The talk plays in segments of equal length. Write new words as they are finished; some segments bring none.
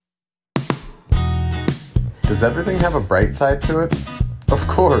Does everything have a bright side to it? Of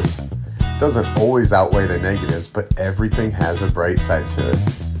course. It doesn't always outweigh the negatives, but everything has a bright side to it.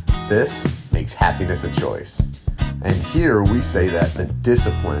 This makes happiness a choice. And here we say that the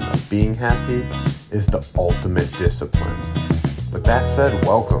discipline of being happy is the ultimate discipline. With that said,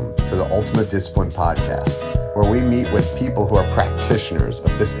 welcome to the Ultimate Discipline Podcast, where we meet with people who are practitioners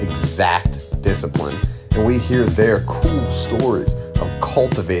of this exact discipline, and we hear their cool stories of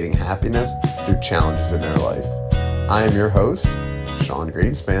cultivating happiness through challenges in their life. I am your host, Sean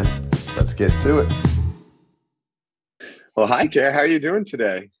Greenspan. Let's get to it. Well, hi, Cara. How are you doing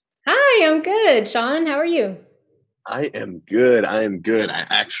today? Hi, I'm good. Sean, how are you? I am good. I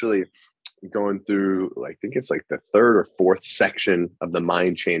actually going through, I think it's like the third or fourth section of the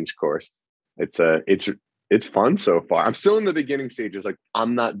mind change course. It's fun so far. I'm still in the beginning stages. Like,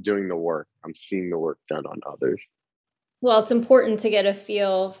 I'm not doing the work. I'm seeing the work done on others. Well, it's important to get a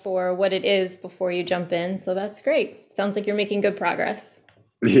feel for what it is before you jump in. So that's great. Sounds like you're making good progress.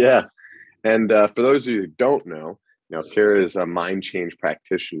 Yeah. And for those of you who don't know, Cara is a mind change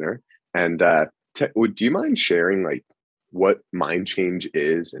practitioner. And do you mind sharing what mind change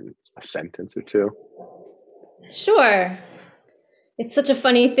is in a sentence or two? Sure. It's such a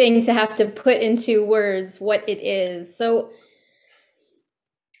funny thing to have to put into words what it is. So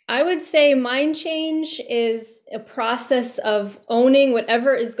I would say mind change is a process of owning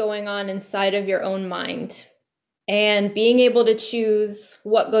whatever is going on inside of your own mind and being able to choose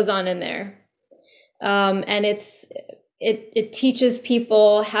what goes on in there. And it teaches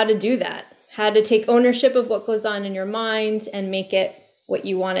people how to do that, how to take ownership of what goes on in your mind and make it what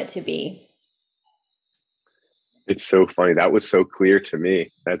you want it to be. It's so funny. That was so clear to me.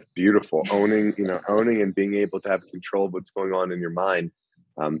 That's beautiful. Owning and being able to have control of what's going on in your mind.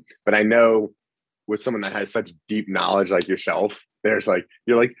 But I know with someone that has such deep knowledge like yourself, you're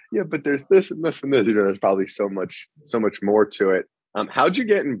like, yeah, but there's this and this and this. There's probably so much more to it. How'd you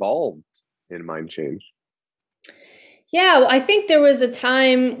get involved in mind change? Yeah, well, I think there was a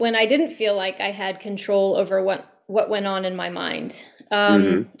time when I didn't feel like I had control over what went on in my mind.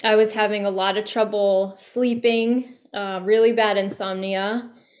 I was having a lot of trouble sleeping, really bad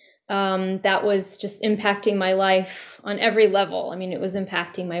insomnia. That was just impacting my life on every level. I mean, it was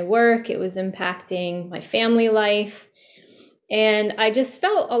impacting my work, it was impacting my family life. And I just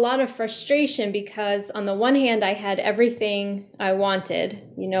felt a lot of frustration because on the one hand, I had everything I wanted.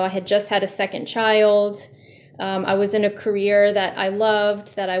 I had just had a second child. I was in a career that I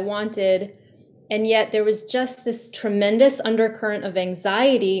loved, that I wanted. And yet there was just this tremendous undercurrent of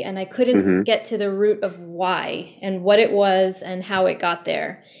anxiety, and I couldn't get to the root of why and what it was and how it got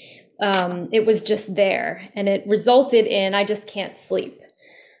there. It was just there, and it resulted in I just can't sleep.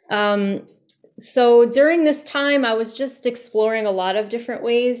 So during this time, I was just exploring a lot of different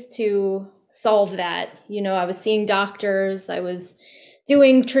ways to solve that. I was seeing doctors, I was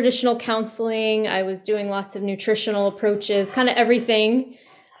doing traditional counseling, I was doing lots of nutritional approaches, kind of everything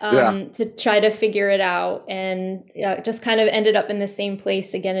to try to figure it out. And just kind of ended up in the same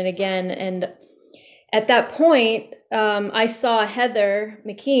place again and again. And at that point, I saw Heather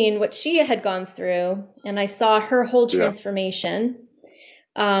McKean, what she had gone through, and I saw her whole transformation.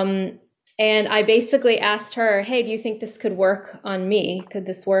 And I basically asked her, hey, do you think this could work on me? Could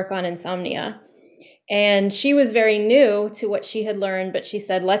this work on insomnia? And she was very new to what she had learned, but she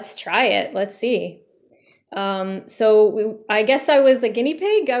said, let's try it. Let's see. I guess I was a guinea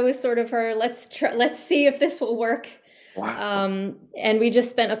pig. I was sort of her, let's see if this will work. Wow. And we just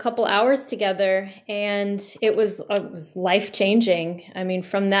spent a couple hours together, and it was life-changing. I mean,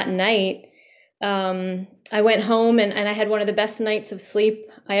 from that night, I went home and I had one of the best nights of sleep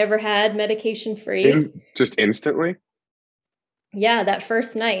I ever had, medication-free. Just instantly? Yeah, that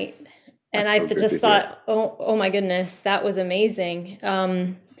first night. And I just thought, oh my goodness, that was amazing.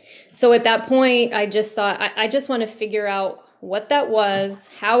 So at that point, I just thought, I just want to figure out what that was,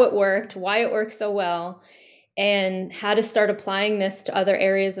 how it worked, why it worked so well, and how to start applying this to other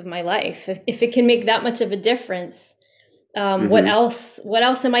areas of my life. If it can make that much of a difference, what else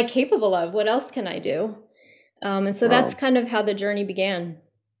am I capable of? What else can I do? And so that's kind of how the journey began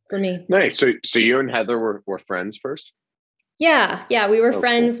for me. Nice. So you and Heather were friends first? Yeah, we were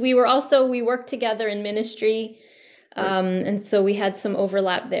friends. Cool. We worked together in ministry. And so we had some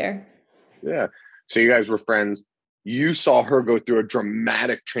overlap there. Yeah. So you guys were friends. You saw her go through a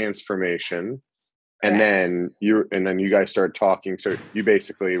dramatic transformation. Correct. And then you guys started talking. So you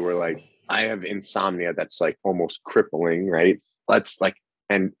basically were like, I have insomnia that's like almost crippling, right?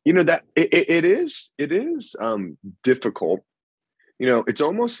 And that it is difficult. It's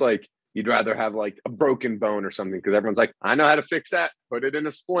almost like you'd rather have like a broken bone or something, because everyone's like, I know how to fix that. Put it in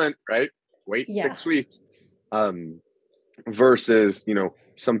a splint, right? Wait 6 weeks. um, versus,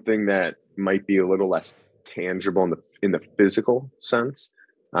 something that might be a little less tangible in the physical sense.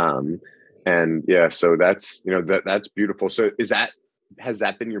 Um, and yeah, so that's beautiful. So has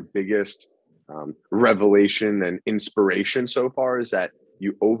that been your biggest revelation and inspiration so far? Is that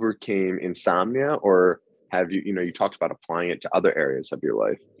you overcame insomnia, or have you talked about applying it to other areas of your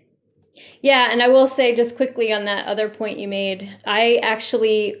life? Yeah, and I will say just quickly on that other point you made, I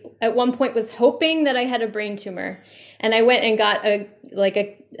actually at one point was hoping that I had a brain tumor. And I went and got a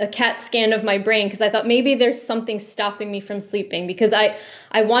CAT scan of my brain because I thought maybe there's something stopping me from sleeping because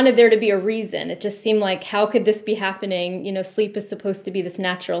I wanted there to be a reason. It just seemed like how could this be happening? Sleep is supposed to be this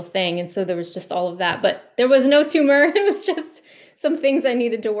natural thing. And so there was just all of that. But there was no tumor. It was just some things I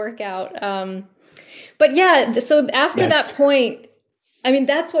needed to work out. But yeah, so after That's that point, I mean,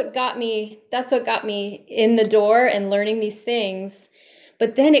 that's what got me in the door and learning these things.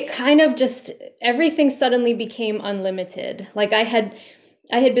 But then it kind of just everything suddenly became unlimited. Like I had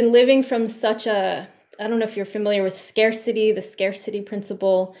been living from such a I don't know if you're familiar with the scarcity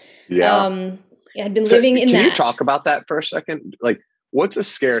principle. Yeah. Um, I had been So living in can you that. talk about that for a second? Like, what's a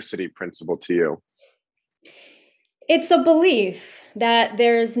scarcity principle to you? It's a belief that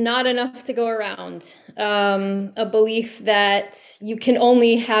there's not enough to go around. A belief that you can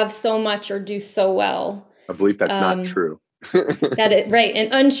only have so much or do so well. A belief that's not Um, true. right,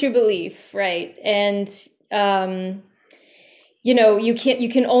 an untrue belief, right? And um, you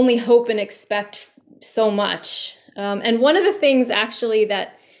can only hope and expect so much. And one of the things actually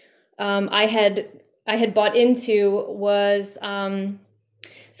that I had bought into was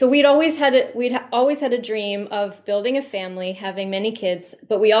so we'd always had a dream of building a family, having many kids,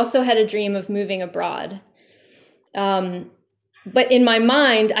 but we also had a dream of moving abroad. Um, but in my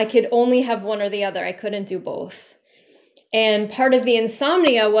mind, I could only have one or the other. I couldn't do both. And part of the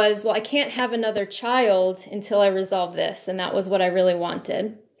insomnia was, well, I can't have another child until I resolve this. And that was what I really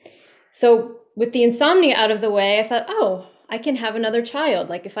wanted. So with the insomnia out of the way, I thought, oh, I can have another child.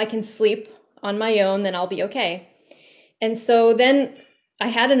 Like if I can sleep on my own, then I'll be okay. And so then I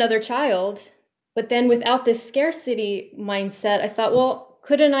had another child, but then without this scarcity mindset, I thought, well,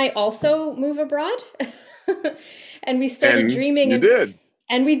 couldn't I also move abroad? And we started And dreaming you did.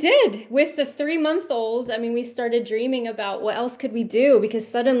 and we did with the 3-month-old. I mean, we started dreaming about what else could we do because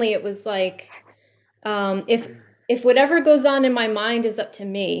suddenly it was like, if whatever goes on in my mind is up to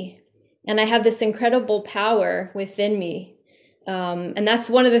me, and I have this incredible power within me, and that's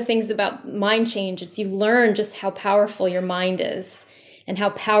one of the things about mind change. It's you learn just how powerful your mind is, and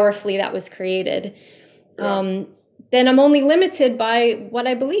how powerfully that was created. Yeah. Then I'm only limited by what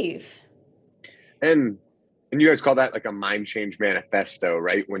I believe. And you guys call that like a mind change manifesto,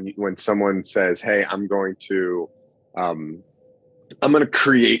 right? When someone says, "Hey, um, I'm going to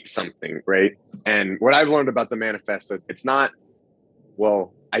create something," right? And what I've learned about the manifesto is it's not,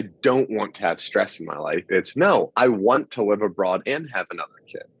 well, I don't want to have stress in my life. It's no, I want to live abroad and have another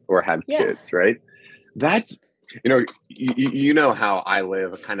kid or have Yeah. kids, right? That's you know how I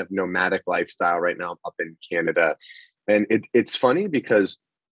live a kind of nomadic lifestyle right now. I'm up in Canada, and it's funny because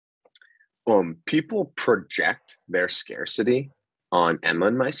people project their scarcity on Emma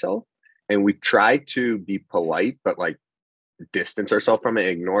and myself, and we try to be polite, but like distance ourselves from it,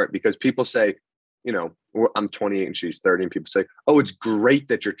 ignore it because people say, I'm 28 and she's 30, and people say, "Oh, it's great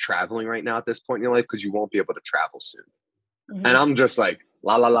that you're traveling right now at this point in your life because you won't be able to travel soon." And Hmm. I'm just like,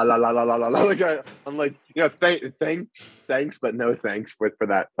 la la la la la la la la la. Like I'm like, thanks, but no thanks for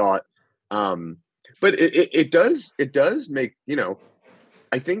that thought. Um, but it does make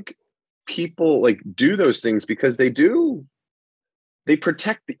I think people like do those things because they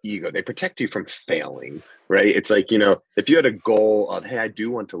protect the ego. They protect you from failing, right? It's like, if you had a goal of, hey, I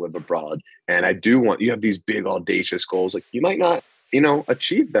do want to live abroad and you have these big audacious goals, like you might not,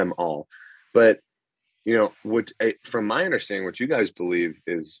 achieve them all. But, from my understanding, what you guys believe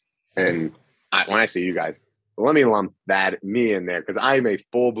is, and when I say you guys, let me lump me in there because I'm a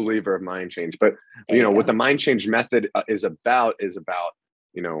full believer of mind change. But, There you what go. the mind change method is about,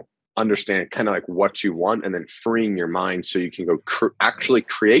 you know, understand kind of like what you want and then freeing your mind so you can go actually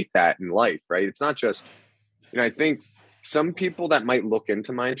create that in life, right? It's not just, I think some people that might look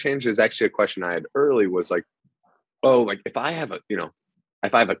into mind change is actually a question I had early was like, oh, like if I have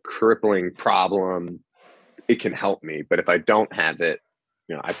a crippling problem, it can help me. But if I don't have it,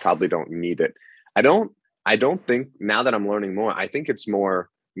 I probably don't need it. I don't I don't think now that I'm learning more, I think it's more,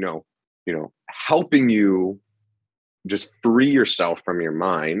 helping you just free yourself from your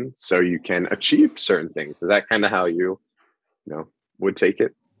mind so you can achieve certain things. Is that kind of how you know, would take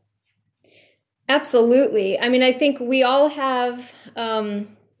it? Absolutely. I mean, I think we all have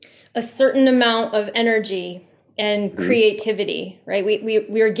a certain amount of energy and creativity, right?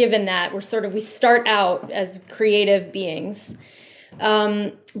 We are given that. We start out as creative beings.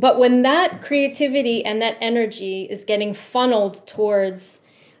 But when that creativity and that energy is getting funneled towards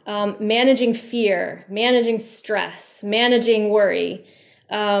managing fear, managing stress, managing worry,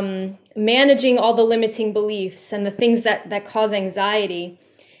 managing all the limiting beliefs and the things that cause anxiety,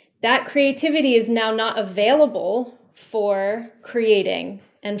 that creativity is now not available for creating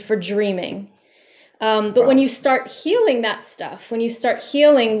and for dreaming. But when you start healing that stuff, when you start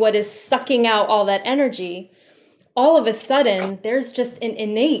healing what is sucking out all that energy, all of a sudden there's just an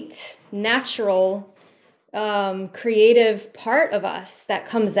innate, natural, creative part of us that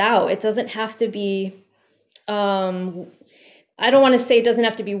comes out. It doesn't have to be, I don't want to say it doesn't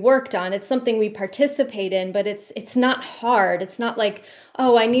have to be worked on. It's something we participate in, but it's not hard. It's not like,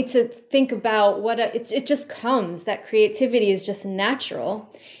 oh, I need to think about it just comes. That creativity is just natural.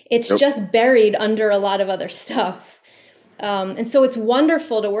 It's just buried under a lot of other stuff. And so it's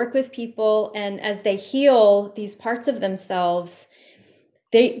wonderful to work with people, and as they heal these parts of themselves,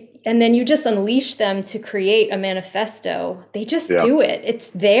 and then you just unleash them to create a manifesto. They just do it.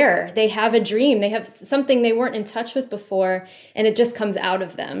 It's there. They have a dream. They have something they weren't in touch with before, and it just comes out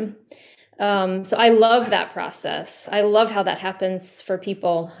of them. So I love that process. I love how that happens for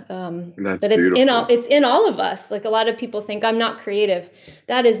people. But it's in all of us. Like, a lot of people think I'm not creative.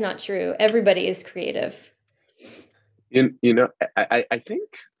 That is not true. Everybody is creative. I think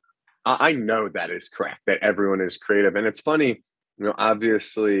I know that is correct, that everyone is creative. And it's funny,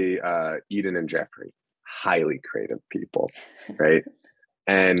 obviously, Eden and Jeffrey, highly creative people, right?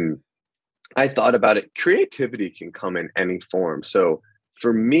 And I thought about it. Creativity can come in any form. So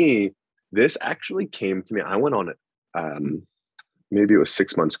for me, this actually came to me. I went on it, maybe it was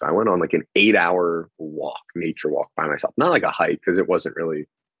 6 months ago. I went on like an 8-hour walk, nature walk by myself. Not like a hike, because it was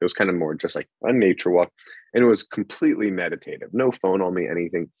kind of more just like a nature walk. And it was completely meditative, no phone on me,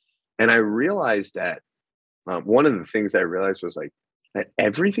 anything. And I realized that one of the things I realized was like that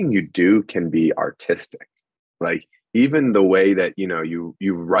everything you do can be artistic. Like, even the way that,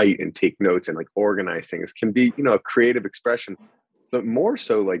 you write and take notes and like organize things can be, a creative expression. But more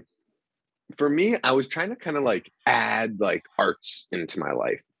so, like, for me, I was trying to kind of like add like arts into my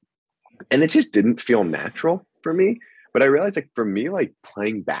life, and it just didn't feel natural for me. But I realized, like, for me, like,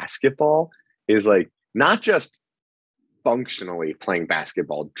 playing basketball is like not just functionally playing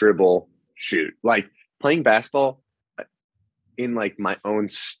basketball, dribble, shoot. Like, playing basketball in like my own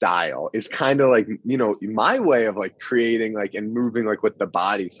style is kind of like, my way of like creating like and moving like with the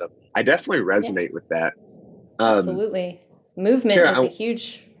body. So I definitely resonate with that. Absolutely. Movement Cara, is a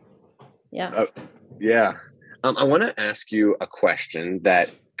huge, yeah. I want to ask you a question that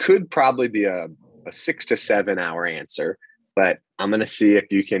could probably be a 6 to 7 hour answer, but I'm going to see if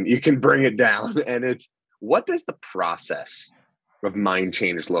you can bring it down. And it's, what does the process of mind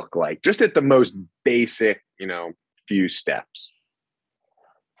change look like? Just at the most basic, few steps.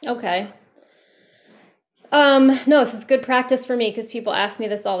 Okay. No, this is good practice for me because people ask me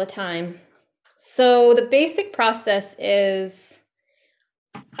this all the time. So the basic process is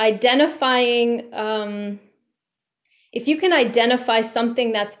identifying, if you can identify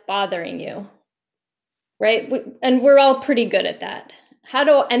something that's bothering you, right? And we're all pretty good at that.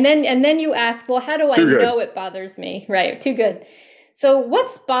 And then you ask, well, how do I know it bothers me? Right. Too good. So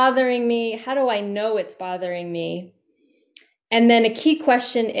what's bothering me? How do I know it's bothering me? And then a key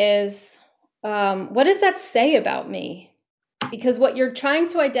question is, what does that say about me? Because what you're trying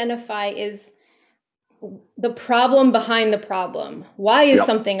to identify is the problem behind the problem. Why is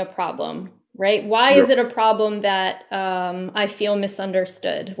something a problem, right? Why is it a problem that I feel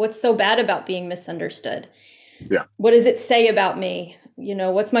misunderstood? What's so bad about being misunderstood? Yeah. What does it say about me?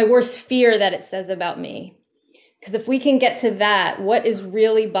 What's my worst fear that it says about me? Because if we can get to that, what is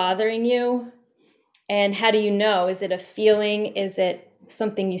really bothering you? And how do you know? Is it a feeling? Is it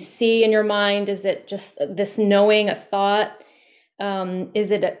something you see in your mind? Is it just this knowing, a thought? Is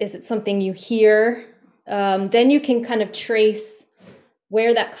it something you hear? Then you can kind of trace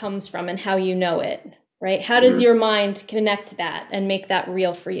where that comes from and how you know it, right? How does your mind connect that and make that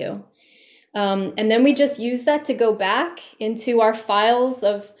real for you? And then we just use that to go back into our files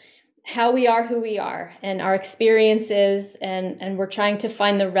of how we are, who we are, and our experiences, and we're trying to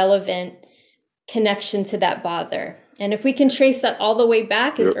find the relevant connection to that bother. And if we can trace that all the way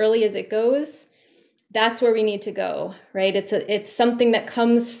back as early as it goes, that's where we need to go, right? It's something that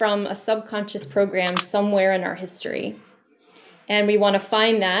comes from a subconscious program somewhere in our history. And we want to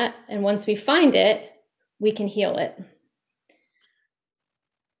find that. And once we find it, we can heal it.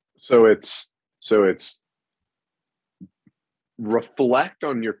 So it's reflect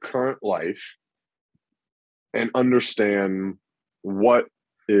on your current life and understand what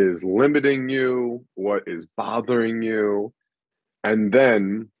is limiting you, what is bothering you, and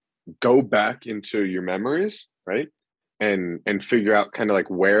then go back into your memories, right? And figure out kind of like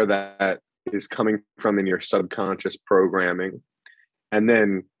where that is coming from in your subconscious programming, and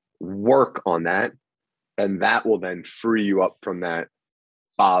then work on that, and that will then free you up from that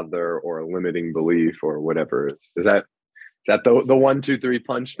bother or limiting belief or whatever. Is that the 1, 2, 3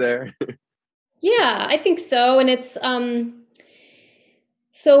 punch there? Yeah, I think so. And it's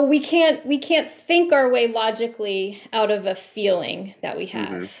so we can't think our way logically out of a feeling that we have.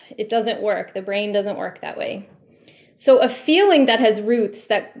 Mm-hmm. It doesn't work. The brain doesn't work that way. So a feeling that has roots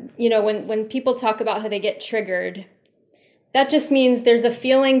that, when people talk about how they get triggered, that just means there's a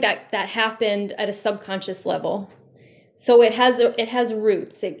feeling that happened at a subconscious level. So it has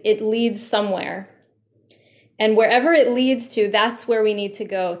roots. It leads somewhere. And wherever it leads to, that's where we need to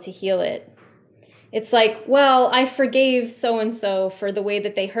go to heal it. It's like, well, I forgave so-and-so for the way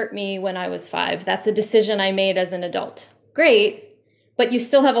that they hurt me when I was 5. That's a decision I made as an adult. Great, but you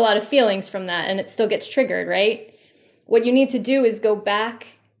still have a lot of feelings from that, and it still gets triggered, right? What you need to do is go back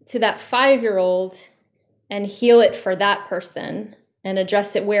to that 5-year-old and heal it for that person and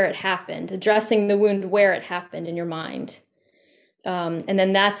address it where it happened, addressing the wound where it happened in your mind. And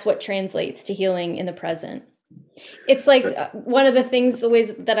then that's what translates to healing in the present. It's like one of the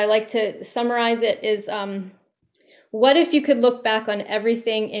ways that I like to summarize it is, what if you could look back on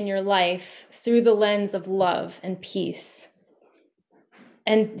everything in your life through the lens of love and peace,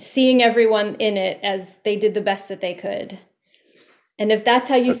 and seeing everyone in it as they did the best that they could? And if that's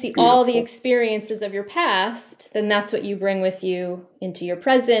how you That's see all the beautiful. experiences of your past, then that's what you bring with you into your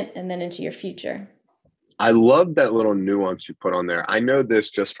present and then into your future. I love that little nuance you put on there. I know this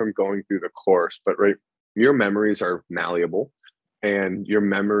just from going through the course, but right, your memories are malleable, and your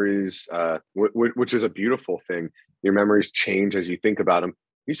memories, which is a beautiful thing. Your memories change as you think about them.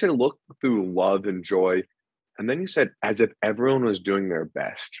 You said look through love and joy, and then you said as if everyone was doing their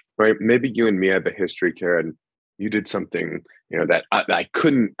best, right? Maybe you and me have a history, Kara, and you did something, that I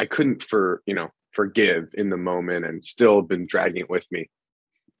couldn't forgive in the moment, and still been dragging it with me.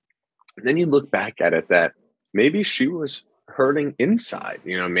 And then you look back at it that maybe she was hurting inside,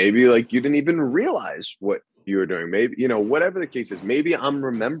 maybe like you didn't even realize what you were doing. Maybe, whatever the case is, maybe I'm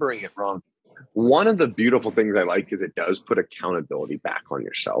remembering it wrong. One of the beautiful things I like is it does put accountability back on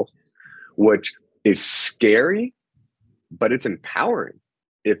yourself, which is scary, but it's empowering.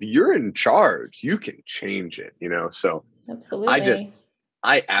 If you're in charge, you can change it. So I just Absolutely.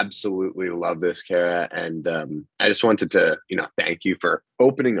 I absolutely love this, Kara, and I just wanted to, thank you for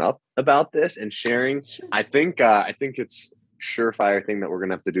opening up about this and sharing. Sure. I think it's surefire thing that we're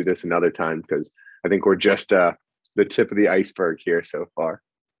gonna have to do this another time, because I think we're just the tip of the iceberg here so far.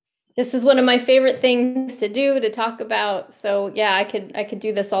 This is one of my favorite things to do, to talk about. So yeah, I could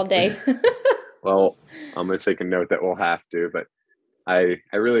do this all day. Well, I'm gonna take a note that we'll have to, but I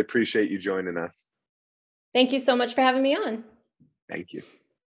really appreciate you joining us. Thank you so much for having me on. Thank you.